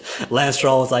Lance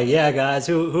Stroll was like, "Yeah, guys,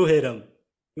 who hit him?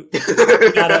 We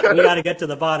gotta get to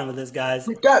the bottom of this, guys."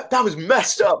 That was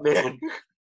messed up, man.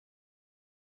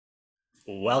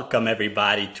 Welcome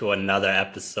everybody to another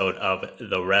episode of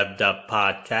the Revved Up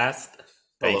Podcast.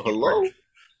 Hello, Thank you for hello.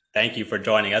 thank you for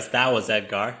joining us. That was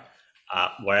Edgar.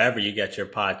 Wherever you get your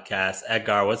podcast,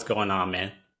 Edgar, what's going on,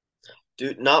 man?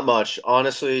 Dude, not much.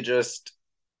 Honestly, just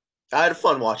I had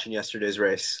fun watching yesterday's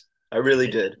race. I really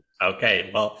did. Okay,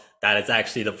 well, that is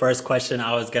actually the first question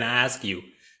I was gonna ask you.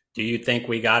 Do you think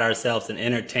we got ourselves an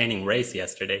entertaining race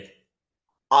yesterday?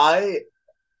 I,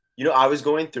 I was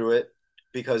going through it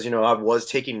because, I was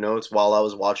taking notes while I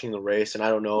was watching the race, and I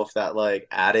don't know if that like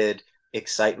added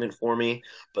excitement for me.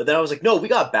 But then I was like, no, we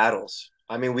got battles.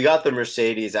 I mean, we got the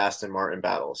Mercedes Aston Martin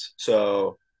battles.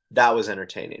 So that was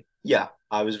entertaining. Yeah,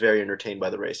 I was very entertained by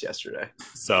the race yesterday.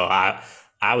 So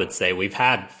I would say we've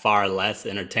had far less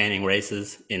entertaining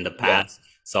races in the Yeah. past.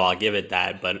 So I'll give it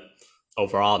that. But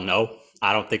overall, no,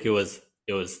 I don't think it was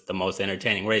the most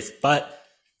entertaining race. But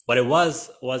what it was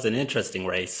an interesting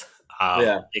race.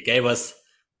 Yeah.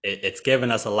 It's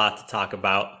given us a lot to talk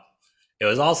about. It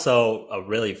was also a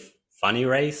really funny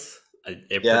race.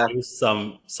 It Yeah. produced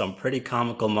some pretty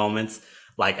comical moments,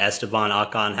 like Esteban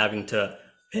Ocon having to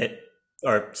hit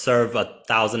or serve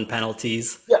 1,000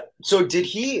 penalties. Yeah. So did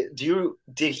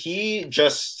he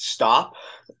just stop?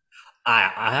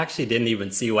 I actually didn't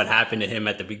even see what happened to him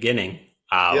at the beginning.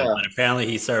 Yeah. But apparently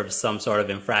he served some sort of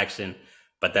infraction.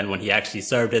 But then when he actually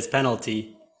served his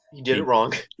penalty, He did it he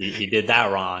wrong. he did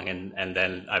that wrong. And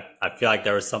then I feel like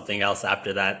there was something else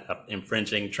after that,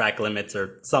 infringing track limits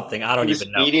or something. I He don't was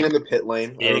even know. speeding in the pit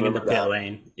lane. I Speeding in the remember pit that.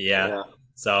 lane. Yeah. Yeah.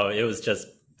 So it was just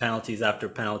penalties after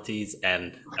penalties.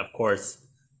 And of course,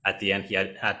 at the end, he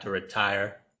had to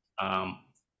retire. Um,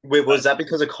 Wait, but was that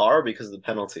because of car or because of the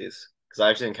penalties? Because I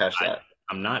actually didn't catch I, that.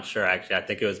 I'm not sure, actually. I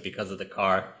think it was because of the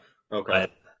car. Okay.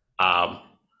 But um,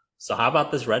 so how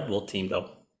about this Red Bull team, though?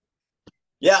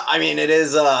 Yeah, I mean it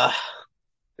is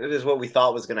what we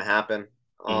thought was gonna happen.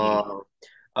 Hmm. Um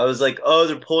I was like, oh,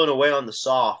 they're pulling away on the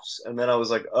softs, and then I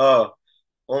was like, oh,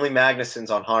 only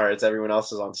Magnussen's on hards, everyone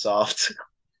else is on softs.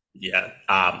 Yeah.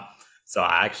 So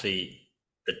I actually,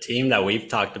 the team that we've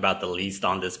talked about the least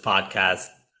on this podcast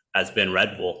has been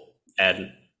Red Bull.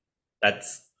 And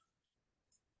that's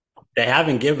they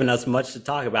haven't given us much to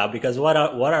talk about because what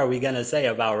are we gonna say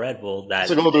about Red Bull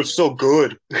So that no, they're so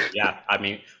good. yeah, I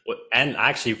mean, and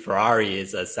actually Ferrari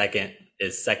is second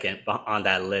on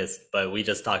that list, but we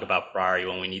just talk about Ferrari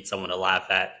when we need someone to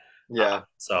laugh at. Yeah.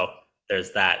 So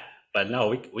there's that. But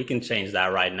no, we can change that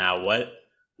right now.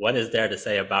 What is there to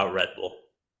say about Red Bull?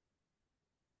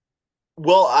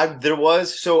 Well,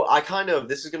 I kind of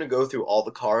this is gonna go through all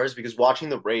the cars because watching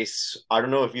the race, I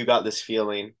don't know if you got this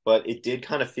feeling, but it did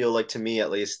kind of feel like to me at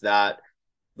least that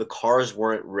the cars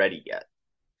weren't ready yet.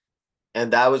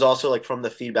 And that was also like from the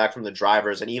feedback from the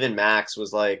drivers, and even Max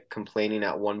was like complaining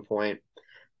at one point.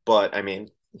 But I mean,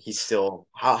 he's still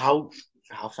how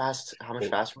fast? How much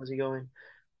faster was he going?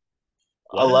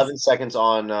 What is 11 seconds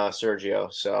on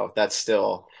Sergio, so that's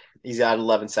still he's at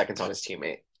 11 seconds on his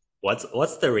teammate.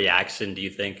 what's the reaction do you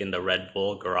think in the Red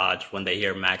Bull garage when they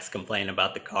hear Max complain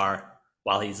about the car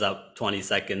while he's up 20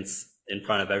 seconds in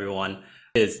front of everyone?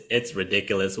 It's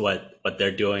ridiculous what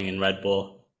they're doing in Red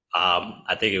Bull.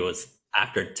 I think it was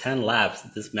after 10 laps,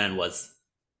 this man was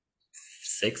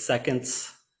 6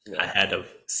 seconds Yeah, ahead of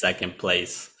second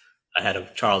place, ahead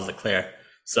of Charles Leclerc.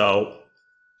 So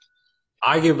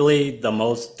arguably the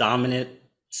most dominant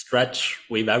stretch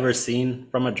we've ever seen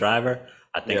from a driver.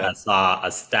 I think yeah. I saw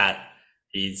a stat.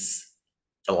 He's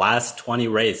the last 20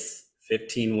 race,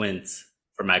 15 wins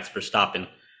for Max Verstappen.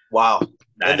 Wow.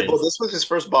 And That well, is this was his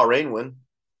first Bahrain win,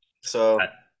 so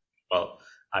that, well,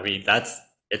 I mean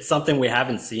it's something we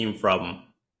haven't seen from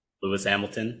Lewis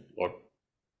Hamilton or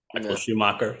Michael yeah.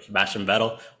 Schumacher, Sebastian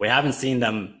Vettel. We haven't seen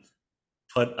them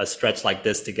put a stretch like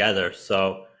this together.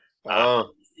 So uh, Oh,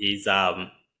 he's are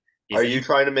he's you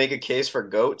trying to make a case for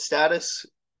GOAT status?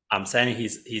 I'm saying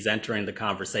he's entering the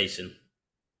conversation.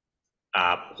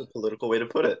 Uh, That's a political way to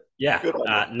put it. yeah, Good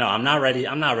on you. no, I'm not ready.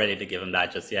 I'm not ready to give him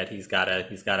that just yet. He's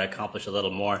gotta accomplish a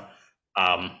little more.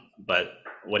 But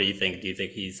what do you think? Do you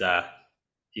think he's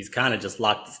kind of just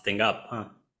locked this thing up, huh?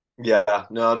 Yeah,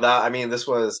 no, that I mean, this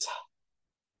was.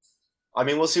 I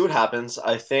mean, we'll see what happens.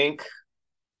 I think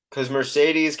because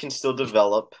Mercedes can still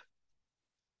develop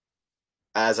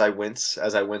as I wince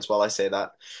while I say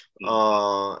that.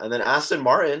 Mhm. And then Aston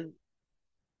Martin,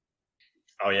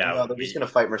 Oh yeah, they're just gonna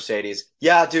fight Mercedes.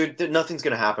 Yeah, dude, nothing's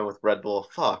gonna happen with Red Bull.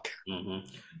 Fuck.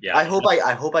 yeah. I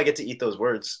hope I get to eat those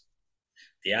words.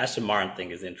 The Aston Martin thing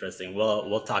is interesting.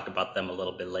 We'll talk about them a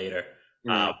little bit later.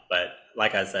 Mm. But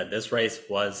like I said, this race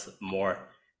was more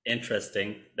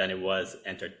interesting than it was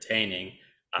entertaining.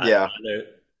 Yeah.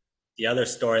 The other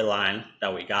storyline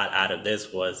that we got out of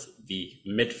this was the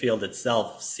midfield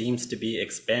itself seems to be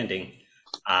expanding.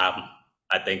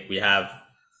 I think we have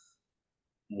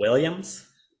Williams.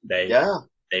 They Yeah.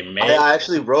 they I, may I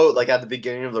actually wrote like at the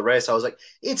beginning of the race, I was like,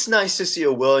 it's nice to see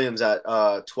a Williams at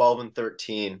 12 and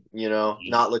 13,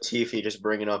 not Latifi just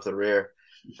bringing up the rear.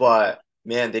 But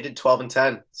man, they did 12 and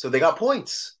 10. So they got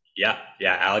points. yeah,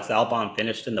 Alex Albon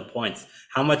finished in the points.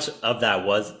 How much of that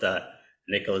was the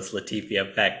Nicholas Latifi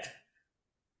effect?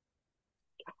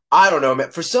 I don't know,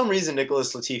 man. For some reason,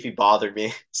 Nicholas Latifi bothered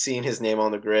me seeing his name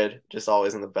on the grid, just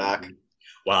always in the back. Mhm.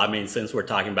 Well, I mean, since we're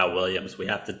talking about Williams, we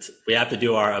have to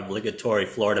do our obligatory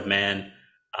Florida man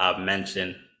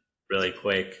mention really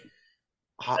quick.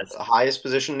 That's Highest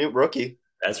position new rookie.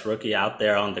 best rookie out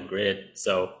there on the grid.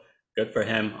 So good for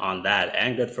him on that,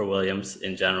 and good for Williams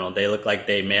in general. They look like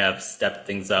they may have stepped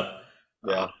things up. Um,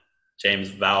 Yeah. James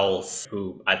Vowles,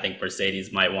 who I think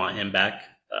Mercedes might want him back.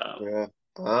 Yeah.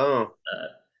 Oh. Uh,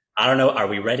 I don't know. Are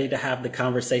we ready to have the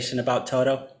conversation about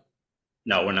Toto?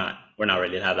 No, we're not. We're not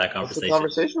ready to have that What's the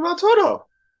conversation. conversation about Toto?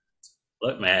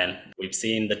 Look, man, we've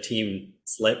seen the team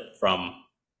slip from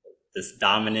this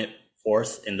dominant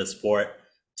force in the sport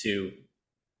to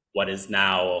what is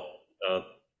now a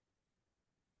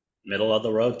middle of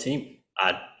the road team.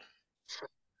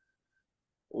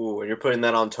 Ooh, and you're putting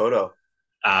that on Toto.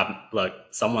 Look,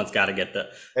 someone's got to get the.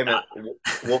 Hey Uh, man,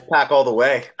 Wolfpack all the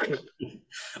way.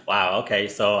 wow. Okay,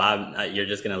 so you're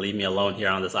just gonna leave me alone here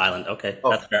on this island. Okay,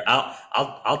 Oh, that's fair.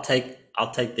 I'll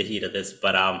take the heat of this,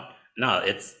 but no,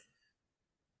 it's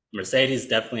Mercedes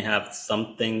definitely have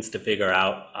some things to figure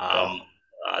out.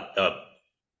 yeah.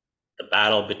 The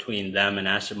battle between them and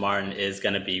Aston Martin is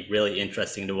going to be really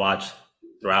interesting to watch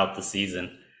throughout the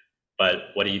season. But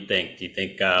what do you think? Do you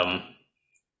think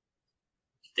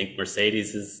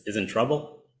Mercedes is in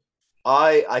trouble?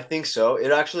 I think so.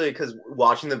 It actually because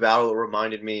watching the battle it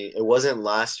reminded me it wasn't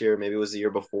last year, maybe it was the year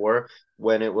before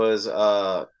when it was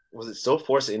it still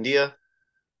Force India?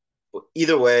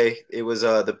 Either way, it was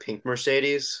the pink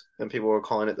Mercedes and people were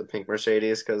calling it the pink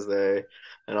Mercedes because they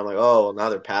and I'm like, oh well, now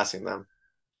they're passing them.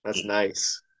 That's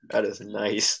nice. That is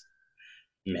nice.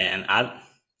 Man,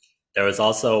 there was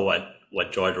also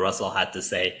what George Russell had to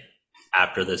say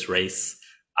after this race.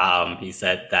 He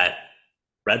said that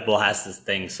Red Bull has this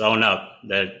thing sewn up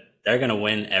that they're going to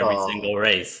win every Oh single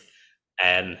race.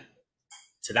 And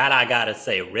to that, I got to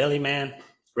say, really, man?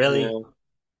 Really? yeah.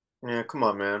 Yeah, come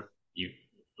on, man. You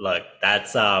look,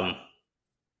 that's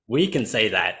we can say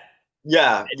that.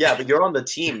 Yeah, yeah, but you're on the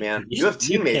team, man. You have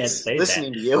You can't teammates say that.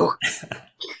 listening to you.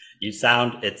 You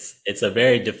sound it's a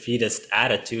very defeatist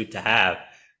attitude to have.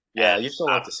 Yeah, And you still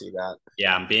like to see that.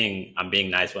 yeah, I'm being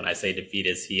nice when I say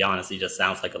defeatist. He honestly just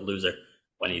sounds like a loser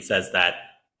when he says that.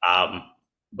 Um,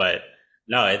 but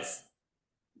no,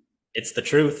 it's the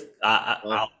truth. Uh,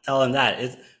 I'll tell him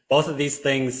that. Both of these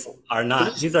things are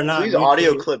not. please, These are not please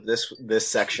audio mutually. clip this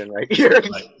section right here.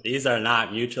 Like, these are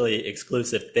not mutually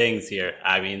exclusive things here.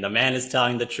 I mean, the man is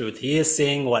telling the truth. He is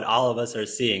seeing what all of us are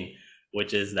seeing,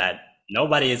 which is that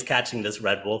nobody is catching this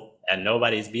Red Bull and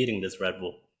nobody's beating this Red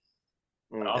Bull.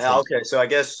 But Yeah, also, okay, so I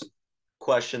guess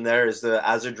question there is the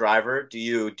as a driver, do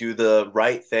you do the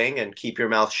right thing and keep your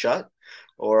mouth shut,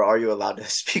 or are you allowed to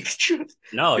speak the truth?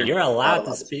 no, You're you're not allowed to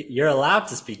allowed to. speak. You're allowed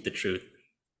to speak the truth,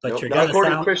 but Nope, you're not gonna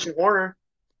according to sound. Christian Horner.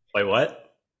 Wait,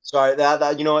 what? Sorry,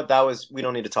 that you know what that was. We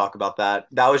don't need to talk about that.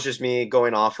 That was just me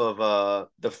going off of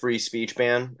the free speech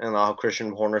ban and how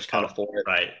Christian Horner's kind Oh, of for it.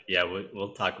 right. Yeah,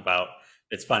 we'll talk about.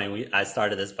 It's funny. I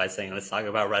started this by saying let's talk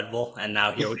about Red Bull, and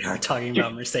now here we are talking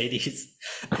about Mercedes.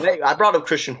 Hey, I brought up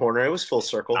Christian Horner. It was full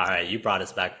circle. All right, you brought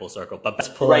us back full circle.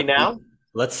 But Right now,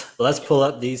 let's pull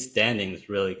up these standings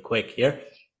really quick here.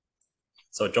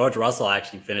 So George Russell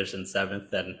actually finished in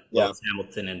seventh, and yeah, Lewis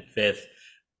Hamilton in fifth.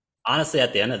 Honestly,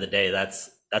 at the end of the day, that's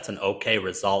an okay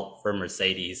result for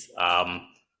Mercedes.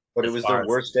 but it As was their far as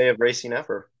worst day of racing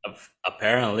ever.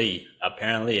 apparently,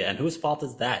 and whose fault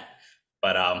is that?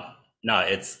 But no,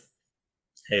 it's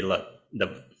hey, look,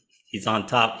 he's on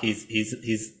top.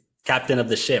 He's captain of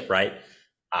the ship, right?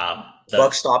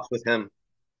 Buck stops with him.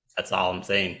 That's all I'm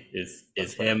saying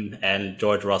is him and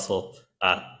George Russell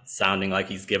sounding like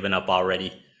he's given up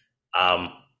already.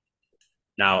 Um,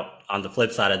 Now, on the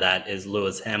flip side of that is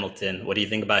Lewis Hamilton. What do you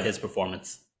think about his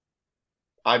performance?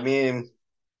 I mean,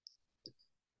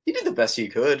 he did the best he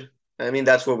could. I mean,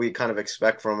 that's what we kind of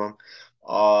expect from him.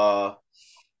 Uh,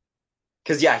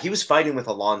 because yeah, he was fighting with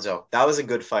Alonso. That was a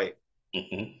good fight.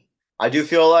 Hmm. I do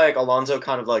feel like Alonso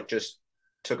kind of like just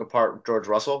took apart George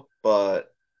Russell,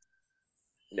 but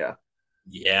yeah.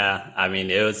 Yeah, I mean,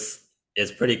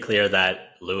 it's pretty clear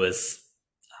that Lewis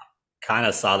kind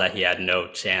of saw that he had no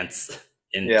chance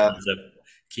in Yeah, terms of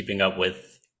keeping up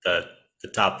with the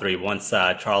top three. Once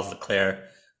Charles Leclerc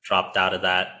dropped out of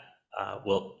that,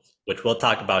 which we'll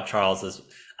talk about Charles is.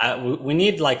 We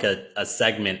need like a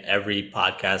segment every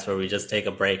podcast where we just take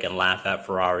a break and laugh at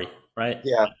Ferrari, right?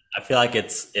 yeah, I feel like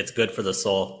it's good for the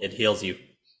soul. It heals you.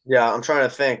 yeah. I'm trying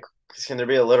to think. Can there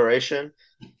be alliteration?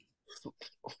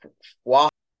 Wow.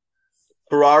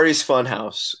 Ferrari's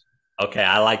Funhouse. Okay,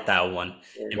 I like that one.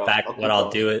 There you In go. I'll fact, keep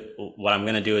going. what I'm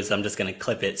gonna do is I'm just gonna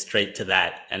clip it straight to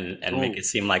that and make Ooh, it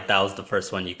seem like that was the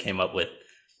first one you came up with.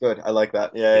 good. I like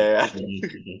that. Yeah, Yeah. yeah, yeah.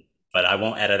 Mhm, mhm. But I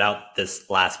won't edit out this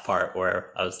last part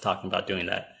where I was talking about doing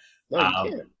that. No, you Um,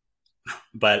 can't.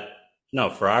 but no,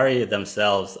 Ferrari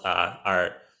themselves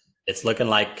are. It's looking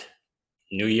like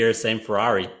New Year, same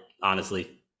Ferrari, honestly,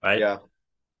 right? Yeah,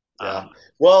 yeah. Um,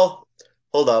 Well,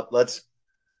 hold up. Let's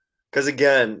because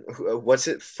again, what's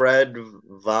it? Fred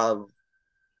Va,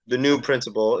 the new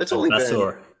principal. It's only been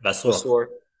Vasseur, Vasseur.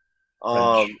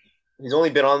 French. Um, he's only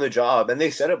been on the job, and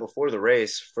they said it before the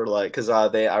race for like because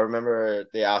they I remember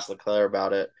they asked Leclerc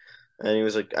about it, and he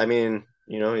was like, I mean,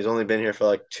 he's only been here for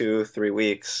like 2-3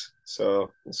 weeks,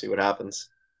 so we'll see what happens.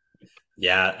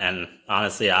 Yeah, and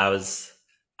honestly, I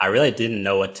really didn't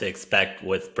know what to expect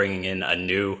with bringing in a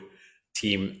new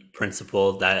team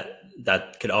principal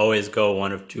that could always go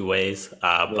one of two ways.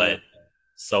 Yeah, But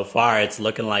so far, it's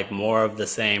looking like more of the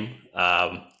same.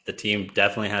 The team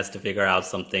definitely has to figure out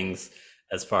some things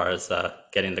as far as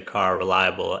getting the car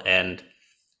reliable and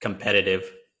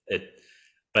competitive. It,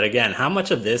 but again, how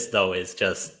much of this though is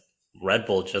just Red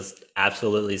Bull just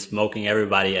absolutely smoking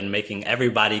everybody and making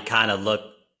everybody kind of look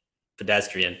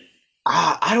pedestrian?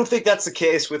 I don't think that's the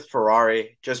case with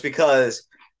Ferrari, just because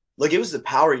like it was the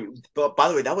power. But by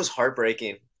the way, that was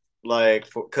heartbreaking. Like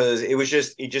because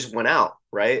it just went out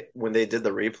right when they did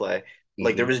the replay.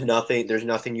 Like Hmm. there's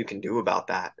nothing you can do about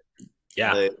that.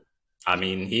 Yeah, Like I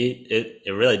mean,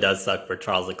 it really does suck for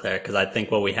Charles Leclerc because I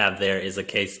think what we have there is a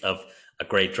case of a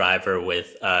great driver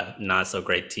with a not so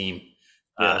great team.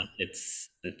 yeah,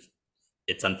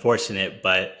 It's unfortunate,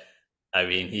 but I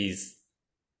mean,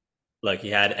 he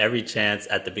had every chance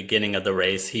at the beginning of the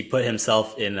race. He put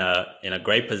himself in a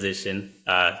great position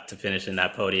to finish in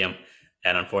that podium,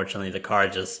 and unfortunately, the car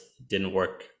just didn't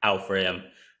work out for him.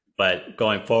 But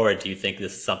going forward, do you think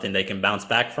this is something they can bounce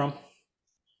back from?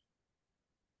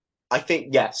 I think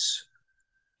yes,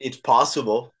 it's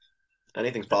possible.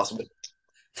 Anything's possible.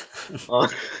 Uh,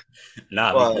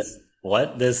 Nah, but because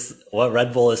what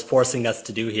Red Bull is forcing us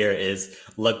to do here is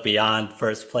look beyond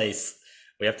first place.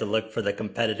 We have to look for the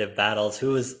competitive battles.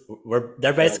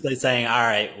 They're yeah, basically saying, all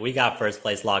right, we got first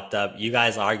place locked up. You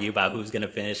guys argue about who's going to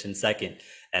finish in second.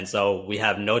 And so we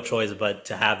have no choice but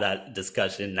to have that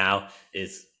discussion now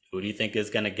is who do you think is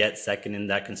going to get second in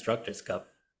that Constructors Cup?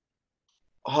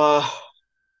 uh,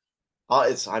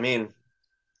 it's. I mean,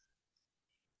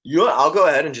 I'll go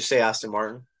ahead and just say Aston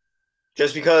Martin,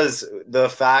 just because the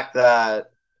fact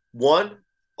that one,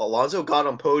 Alonso got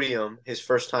on podium his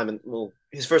first time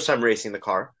racing the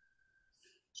car.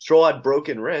 Stroll had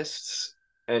broken wrists,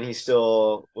 and he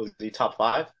still was the top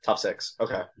five, top six.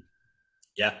 Okay,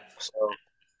 Yeah. so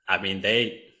I mean,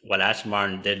 what Aston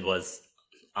Martin did was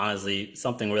honestly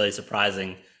something really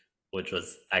surprising, which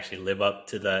was actually live up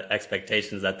to the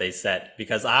expectations that they set.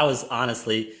 Because I was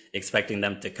honestly expecting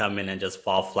them to come in and just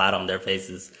fall flat on their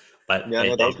faces, but yeah,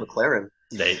 no, that was McLaren.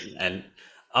 they and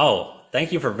oh,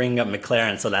 thank you for bringing up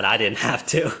McLaren so that I didn't have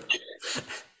to.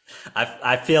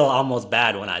 I feel almost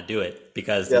bad when I do it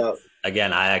because Yeah,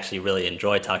 again I actually really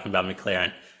enjoy talking about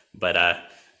McLaren, but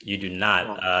you do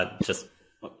not.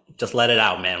 Just let it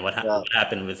out, man. yeah, What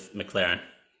happened with McLaren?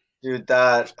 dude,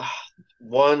 that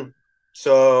one.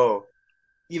 So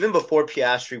even before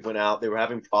Piastri went out, they were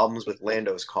having problems with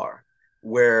Lando's car,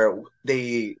 where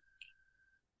they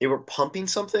were pumping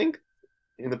something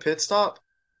in the pit stop.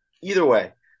 Either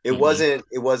way, it Hmm. wasn't.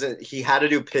 It wasn't. He had to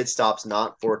do pit stops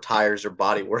not for tires or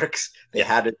body works. They Yeah.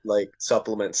 had to like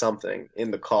supplement something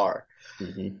in the car.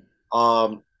 Hmm.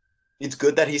 Um, it's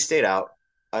good that he stayed out,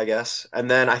 I guess.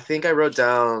 And then I think I wrote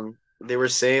down they were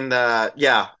saying that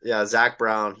yeah, Zach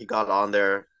Brown he got on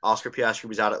there. Oscar Piastri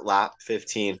was out at lap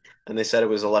 15, and they said it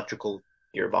was electrical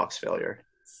gearbox failure.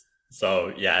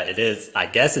 So yeah, it is. I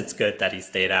guess it's good that he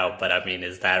stayed out, but I mean,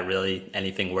 is that really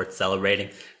anything worth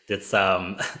celebrating?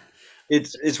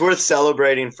 It's It's worth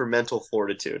celebrating for mental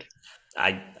fortitude.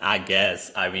 I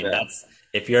guess. I mean, Yeah, that's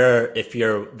if you're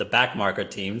the backmarker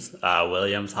teams,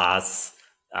 Williams, Haas,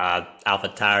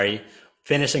 AlphaTauri,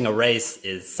 finishing a race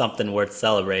is something worth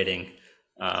celebrating.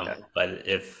 Okay. But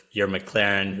if you're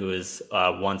McLaren, who is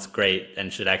once great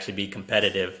and should actually be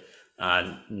competitive,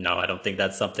 no, I don't think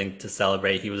that's something to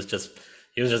celebrate. He was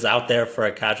just out there for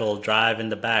a casual drive in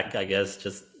the back, I guess,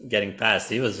 just getting past.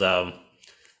 He was I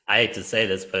hate to say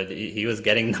this, but he was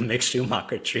getting the Mick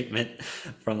Schumacher treatment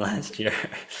from last year.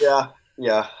 Yeah.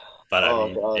 Yeah. But I Oh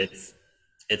mean, God.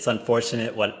 it's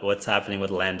unfortunate what's happening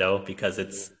with Lando because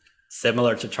it's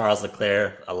similar to Charles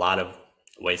Leclerc, a lot of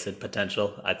wasted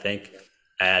potential, I think.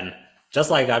 And just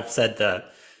like I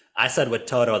said with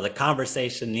Toto, the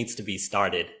conversation needs to be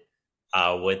started.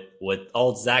 With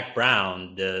old Zach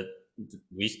Brown,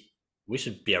 we we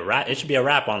should be a wrap. It should be a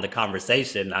wrap on the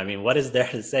conversation. I mean, what is there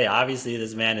to say? Obviously,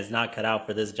 this man is not cut out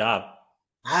for this job.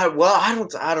 I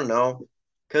don't know,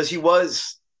 because he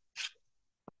wasn't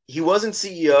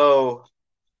CEO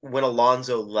when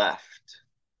Alonso left.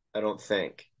 I don't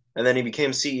think, and then he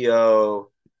became CEO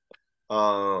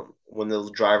when the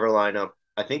driver lineup.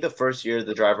 I think the first year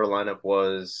the driver lineup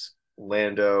was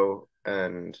Lando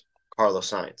and Carlos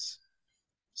Sainz.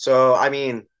 So I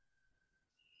mean,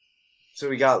 so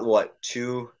we got what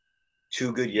two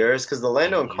good years because the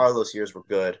Lando and Carlos years were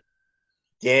good.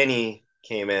 Danny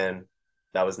came in,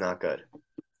 that was not good.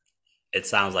 It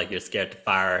sounds like you're scared to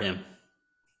fire him.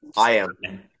 I am,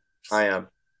 I am.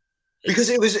 Because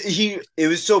it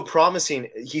was so promising.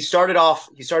 He started off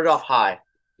high,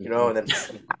 and then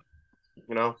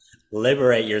you know,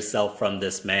 Liberate yourself from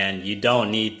this man. You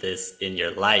don't need this in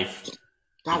your life.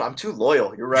 God, I'm too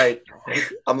loyal. You're right.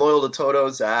 I'm loyal to Toto,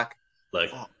 Zach. Look,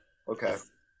 Oh, okay.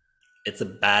 it's a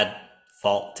bad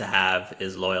fault to have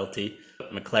is loyalty.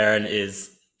 McLaren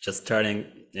is just turning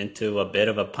into a bit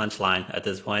of a punchline at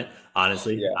this point.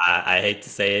 Honestly, Yeah. I hate to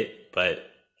say it, but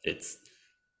it's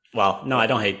well, no, I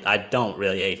don't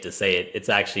really hate to say it.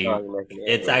 No, you're making it.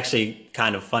 It's actually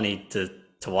kind of funny to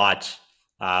watch.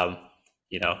 Um,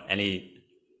 any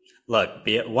look,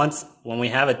 be it once when we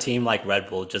have a team like Red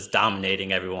Bull just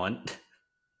dominating everyone,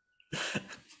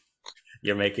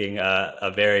 you're making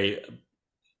a very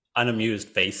unamused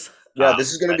face. Yeah,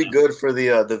 this is going to Right be now. good for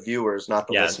the viewers, not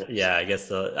the Yeah, listeners. yeah. I guess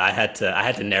so. I had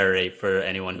to narrate for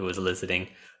anyone who was listening.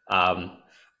 Um,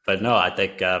 but no, I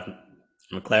think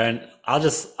McLaren. I'll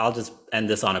just end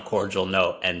this on a cordial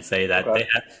note and say that Okay.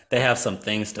 they have some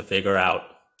things to figure out.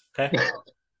 Okay,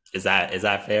 is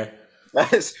that fair?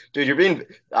 Dude, you're being,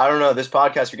 I don't know, this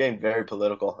podcast, you're getting very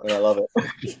political, and I love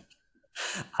it.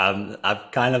 I'm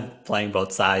kind of playing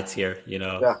both sides here,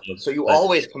 Yeah. So you but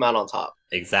always come out on top.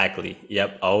 exactly.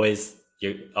 Yep. Always,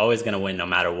 you're always gonna win no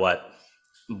matter what.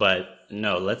 But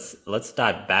no, let's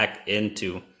dive back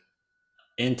into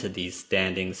these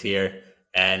standings here,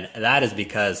 and that is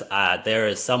because there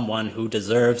is someone who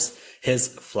deserves his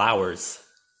flowers.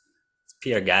 It's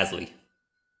Pierre Gasly.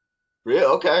 Really?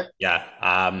 Okay.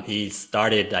 Yeah. He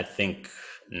started, I think,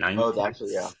 Oh, 19th, it's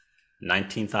actually, yeah.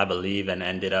 19th, I believe, and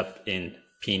ended up in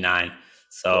P9. Yeah.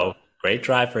 So great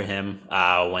drive for him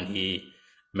when he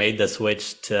made the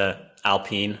switch to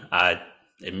Alpine.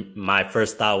 My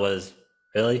first thought was,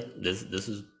 really, this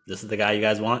is the guy you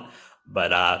guys want? But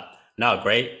no,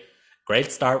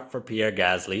 great start for Pierre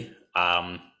Gasly.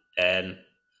 And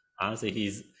honestly,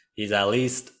 he's at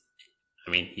least,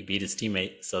 I mean, he beat his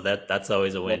teammate, so that's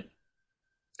always a win.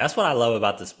 That's what I love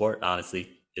about the sport, honestly,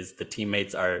 is the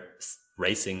teammates are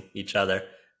racing each other,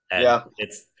 and Yeah.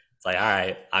 it's like, all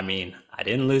right. I mean, I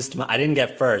didn't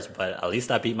get first, but at least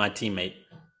I beat my teammate.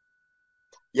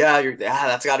 Yeah,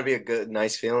 that's got to be a good,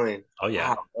 nice feeling. Oh yeah,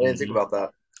 Wow, I didn't think about that.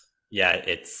 yeah.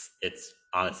 It's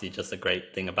honestly just a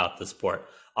great thing about the sport.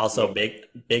 Also, Yeah,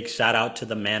 big shout out to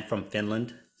the man from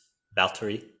Finland,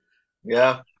 Valtteri.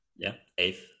 yeah, Yeah,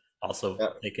 eighth. Also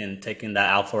yeah. taking that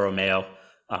Alfa Romeo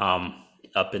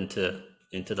up into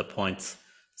the points.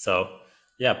 So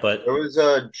yeah, but There was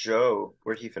Joe.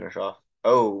 Where'd he finish off?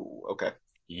 Oh, okay.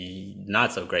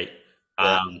 not so great.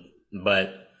 Yeah.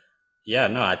 But yeah,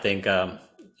 no, I think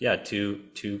yeah,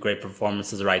 two great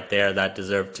performances right there that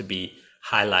deserve to be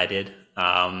highlighted.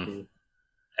 Mhm.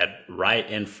 Right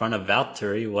in front of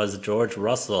Valtteri was George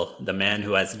Russell, the man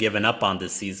who has given up on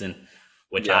this season,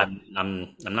 which Yeah.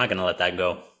 I'm not gonna let that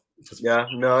go. Just Yeah.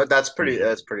 No, that's pretty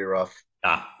rough.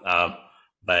 ah,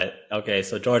 but okay,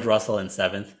 so George Russell in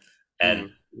seventh and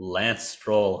Mm. Lance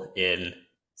Stroll in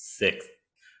sixth,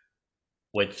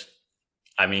 which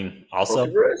I mean, also,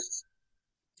 Broken wrists?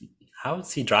 how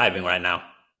is he driving right now?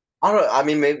 I don't. I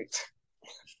mean, maybe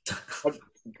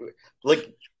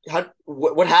like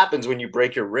what happens when you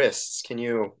break your wrists? Can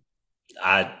you?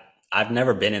 I I've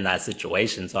never been in that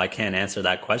situation, so I can't answer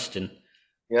that question.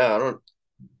 Yeah, I don't.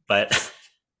 But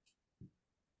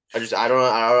I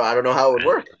don't know how it would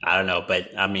work. I don't know, but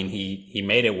I mean, he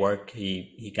made it work.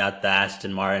 He got the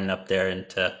Aston Martin up there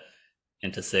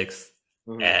into sixth,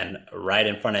 Mhm. and right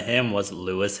in front of him was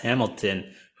Lewis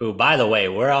Hamilton, who, by the way,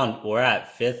 we're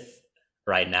at fifth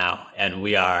right now, and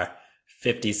we are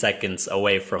 50 seconds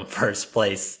away from first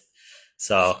place.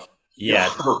 So Yeah,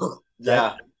 yeah,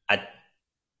 that yeah, I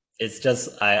it's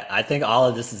just I think all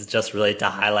of this is just really to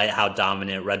highlight how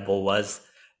dominant Red Bull was.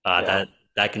 yeah.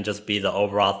 That can just be the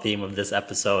overall theme of this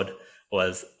episode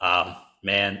was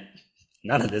man,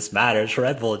 none of this matters.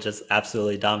 Red Bull just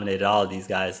absolutely dominated all of these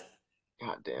guys.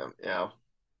 God damn, yeah.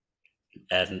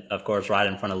 And of course, right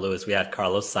in front of Lewis, we had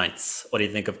Carlos Sainz. What do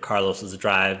you think of Carlos's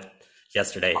drive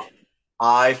yesterday?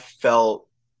 I felt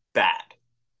bad.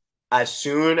 As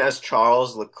soon as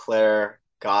Charles Leclerc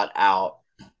got out,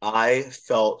 I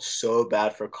felt so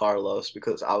bad for Carlos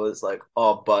because I was like,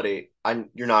 "Oh, buddy,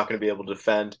 you're not going to be able to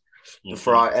defend the Hmm.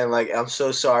 Ferrari." And like, I'm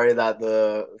so sorry that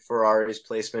the Ferrari's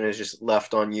placement is just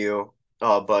left on you.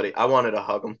 Oh, buddy, I wanted to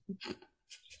hug him,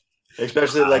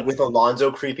 especially like with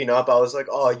Alonso creeping up. I was like,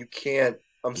 "Oh, you can't.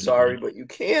 I'm sorry, Hmm. but you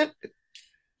can't."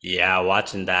 Yeah,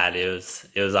 watching that, it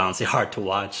was honestly hard to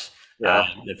watch. Yeah.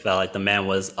 It felt like the man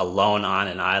was alone on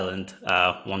an island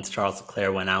once Charles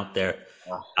Leclerc went out there.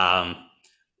 Um,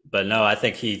 but no, I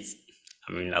think he's.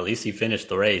 I mean, at least he finished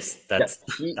the race. Yeah. That's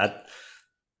He that.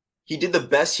 he did the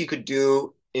best he could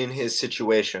do in his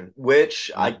situation,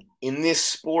 which I in this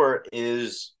sport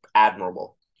is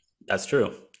admirable. That's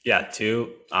true. Yeah,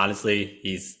 too. Honestly,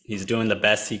 he's doing the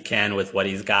best he can with what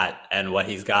he's got, and what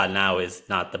he's got now is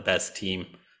not the best team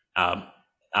um,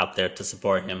 out there to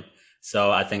support him.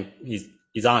 So I think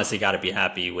he's honestly got to be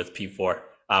happy with P4.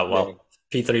 Yeah, Well,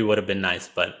 P3 would have been nice,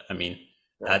 but I mean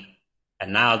yeah. that.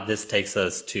 And now this takes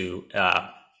us to,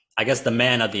 I guess, the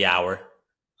man of the hour,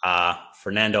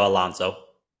 Fernando Alonso.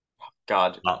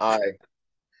 God, Uh,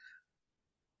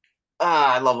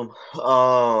 I love him.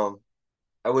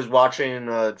 I was watching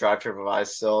Drive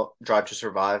to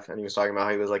Survive, and he was talking about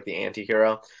how he was like the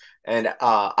anti-hero. And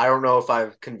I don't know if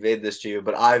I've conveyed this to you,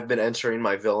 but I've been entering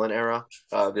my villain era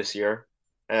this year,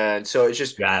 and so it's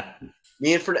just yeah.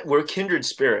 me and Fernando, we're kindred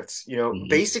spirits. You know, Mhm.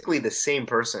 basically the same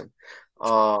person.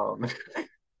 Um,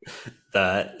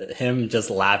 The him just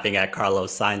laughing at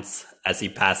Carlos Sainz as he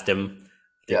passed him.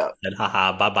 I think he yeah, said,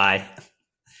 "Haha, bye bye."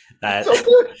 That so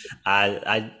good.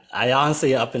 I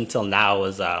honestly up until now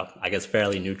was I guess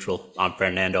fairly neutral on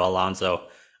Fernando Alonso,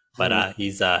 but Hmm.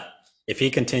 he's if he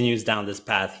continues down this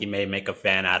path, he may make a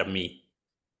fan out of me.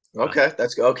 Uh, Okay,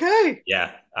 that's okay.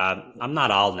 yeah, I'm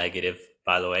not all negative,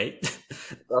 by the way.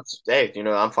 That's hey,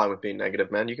 I'm fine with being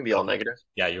negative, man. You can be all Okay. negative.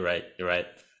 Yeah, you're right. You're right.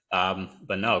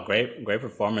 But no, great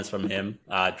performance from him.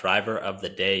 Driver of the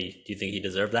day. Do you think he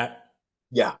deserved that?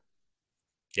 Yeah,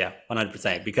 Yeah,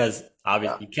 100%. Because yeah.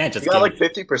 obviously you can't You just got give. like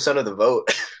 50% of the vote.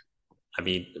 I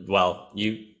mean, well,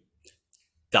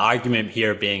 the argument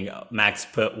here being Max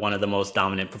put one of the most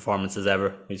dominant performances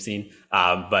ever we've seen.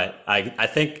 But I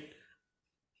think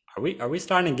are we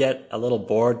starting to get a little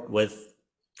bored with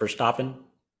Verstappen?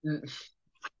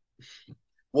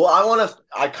 Well,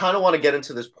 I kind of want to get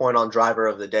into this point on driver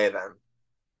of the day then,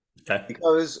 Okay.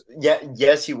 because yeah,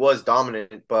 yes, he was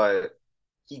dominant, but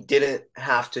he didn't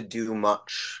have to do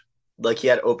much. Like he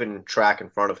had open track in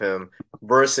front of him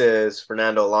versus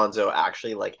Fernando Alonso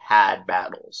actually like had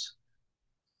battles.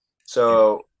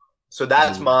 So, so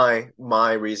that's Mhm.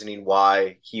 my reasoning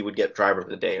why he would get driver of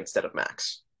the day instead of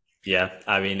Max. Yeah,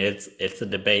 I mean it's a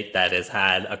debate that is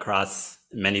had across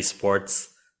many sports.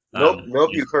 Nope, nope,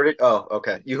 you There's- heard it. Oh,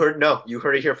 okay. You heard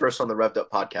it here first on the Revved Up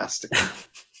podcast.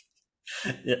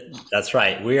 Yeah, that's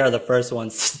right. We are the first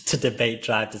ones to debate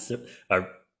or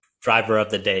driver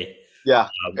of the day. Yeah.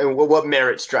 Um, And what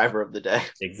merits driver of the day?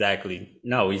 exactly.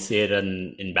 No, we see it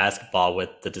in basketball with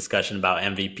the discussion about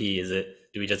MVP.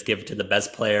 Do we just give it to the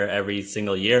best player every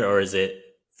single year, or is it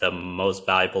the most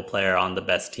valuable player on the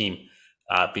best team?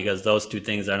 Because those two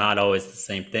things are not always the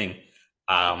same thing.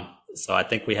 So I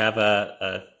think we have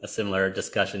a similar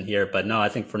discussion here. But no, I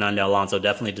think Fernando Alonso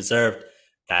definitely deserved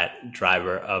that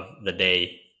driver of the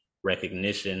day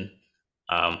recognition.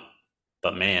 Um,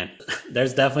 but man,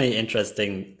 there's definitely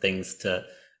interesting things to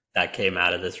that came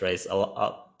out of this race.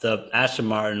 The Aston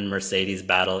Martin Mercedes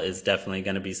battle is definitely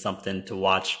going to be something to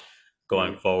watch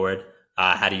going forward.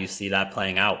 How do you see that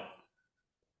playing out?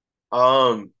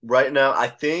 Right now, I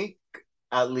think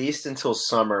at least until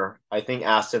summer, I think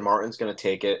Aston Martin's going to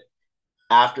take it.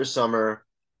 After summer,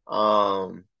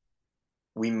 um,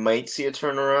 we might see a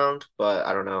turnaround, but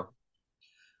I don't know.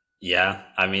 Yeah,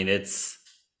 I mean it's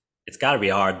got to be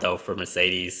hard though for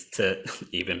Mercedes to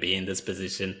even be in this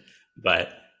position. But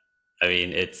I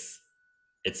mean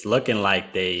it's looking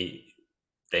like they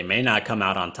may not come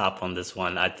out on top on this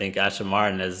one. I think Aston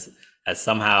Martin is as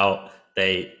somehow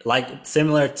they like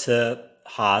similar to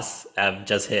Haas have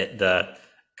just hit the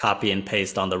copy and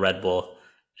paste on the Red Bull,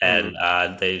 Mm.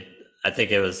 and they I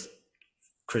think it was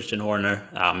Christian Horner,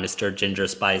 Mr. Ginger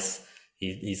Spice.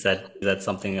 He said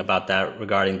something about that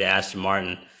regarding the Aston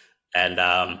Martin, and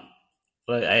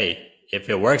but hey, if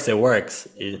it works, it works.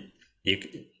 You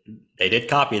they did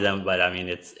copy them, but I mean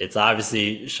it's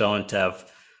obviously shown to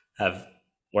have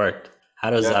worked.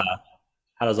 Yeah.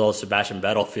 How does old Sebastian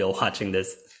Vettel feel watching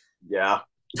this? Yeah.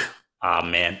 Oh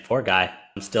man, poor guy.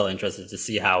 I'm still interested to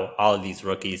see how all of these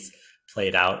rookies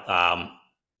played out.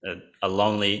 A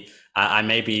lonely. I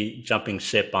may be jumping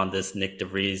ship on this Nick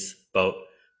DeVries boat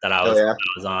that Oh yeah. I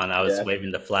was on. I was Yeah.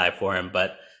 waving the flag for him,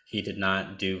 but he did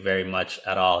not do very much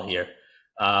at all here.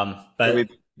 Can we But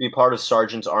be part of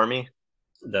Sargent's army?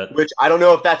 the Which I don't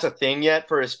know if that's a thing yet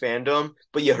for his fandom,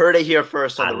 but you heard it here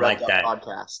first on I the Revs like Up that.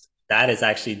 podcast. That is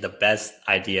actually the best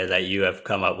idea that you have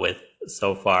come up with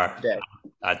so far. Okay.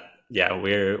 Uh, yeah,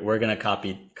 we're gonna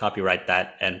copyright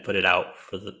that and put it out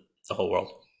for the whole world.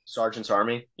 Sergeant's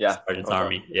Army. Yeah. Sergeant's Okay.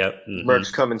 Army. Yep. Hmm.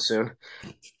 Merch coming soon.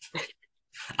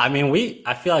 I mean,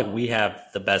 I feel like we have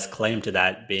the best claim to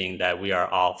that, being that we are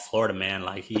all Florida man,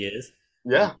 like he is.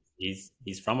 Yeah.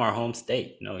 He's from our home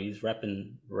state. You know, he's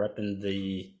repping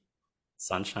the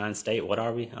Sunshine State. What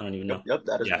are we? I don't even know. Yep,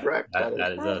 that is Yeah, correct. That is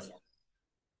that is correct. us.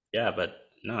 Yeah, but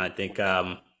no, I think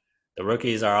the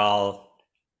rookies are all.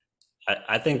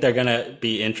 I think they're gonna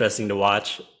be interesting to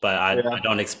watch, but Yeah. I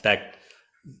don't expect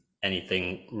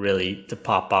anything really to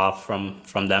pop off from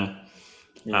them.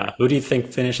 Yeah. Who do you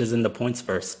think finishes in the points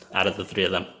first out of the three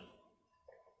of them?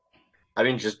 I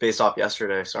mean, just based off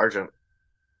yesterday, Sargent.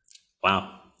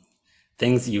 Wow,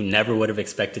 things you never would have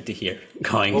expected to hear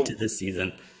going into Well, this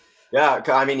season. yeah,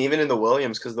 I mean, even in the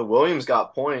Williams, because the Williams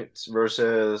got points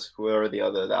versus whoever the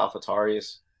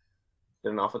AlphaTauri's.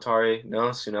 Did an AlphaTauri? No,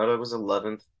 Tsunoda was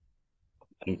 11th.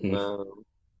 Mhm. Um,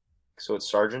 so it's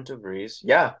Sargent DeVries.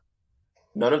 Yeah,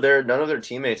 none of their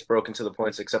teammates broke into the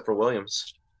points except for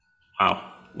Williams.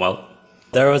 Wow. Well,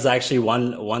 there was actually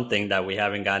one thing that we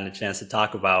haven't gotten a chance to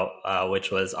talk about, which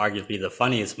was arguably the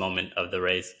funniest moment of the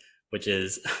race, which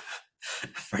is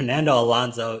Fernando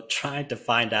Alonso trying to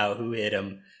find out who hit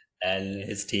him, and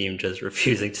his team just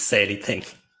refusing to say anything.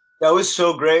 That was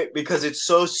so great because it's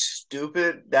so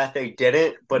stupid that they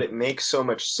didn't, but it makes so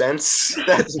much sense.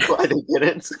 That's why they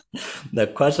didn't. The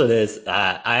question is,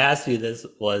 I asked you this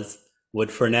was, would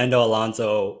Fernando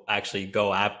Alonso actually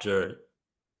go after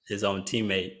his own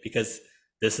teammate? Because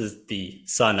this is the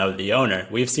son of the owner.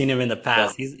 We've seen him in the Yeah,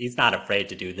 past. He's not afraid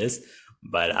to do this,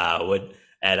 but would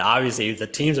and obviously the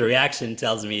team's reaction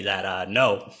tells me that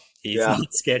no, he's yeah.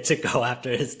 not scared to go after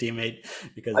his teammate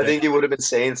because I they're think he would have been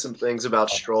saying some things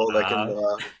about Stroll, like in uh,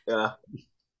 the yeah.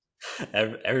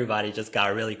 everybody just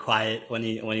got really quiet when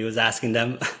he was asking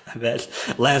them. I bet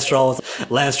Lance Stroll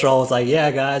was like, "Yeah,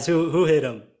 guys, who hit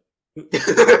him? We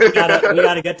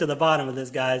gotta get to the bottom of this,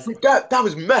 guys. That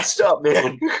was messed up,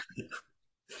 man.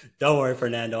 Don't worry,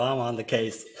 Fernando, I'm on the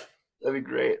case." That'd be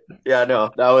great. Yeah, no,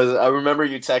 that was. I remember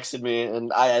you texted me,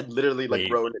 and I had literally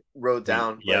like We wrote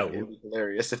down yeah, like it was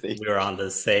hilarious if they. we were on the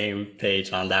same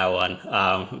page on that one.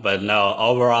 But no,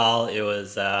 overall, it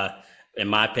was, in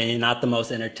my opinion, not the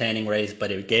most entertaining race,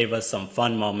 but it gave us some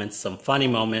fun moments, some funny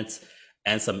moments,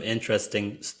 and some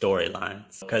interesting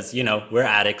storylines. Because you know we're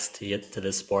addicts to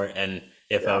this sport, and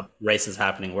if Yeah, a race is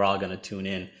happening, we're all going to tune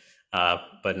in.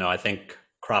 But no, I think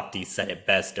Crofty said it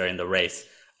best during the race.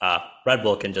 Red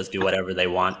Bull can just do whatever they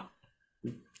want.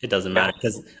 It doesn't yeah, matter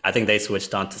because I think they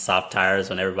switched on to soft tires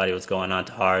when everybody was going on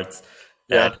to hards.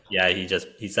 And yeah, yeah,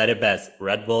 he said it best.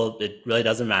 Red Bull, it really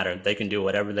doesn't matter. They can do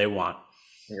whatever they want.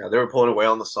 yeah. They were pulling away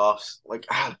on the softs. Like,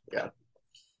 yeah,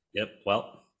 Yep.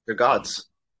 Well, they're gods.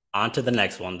 on to the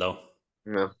next one though.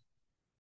 Yeah.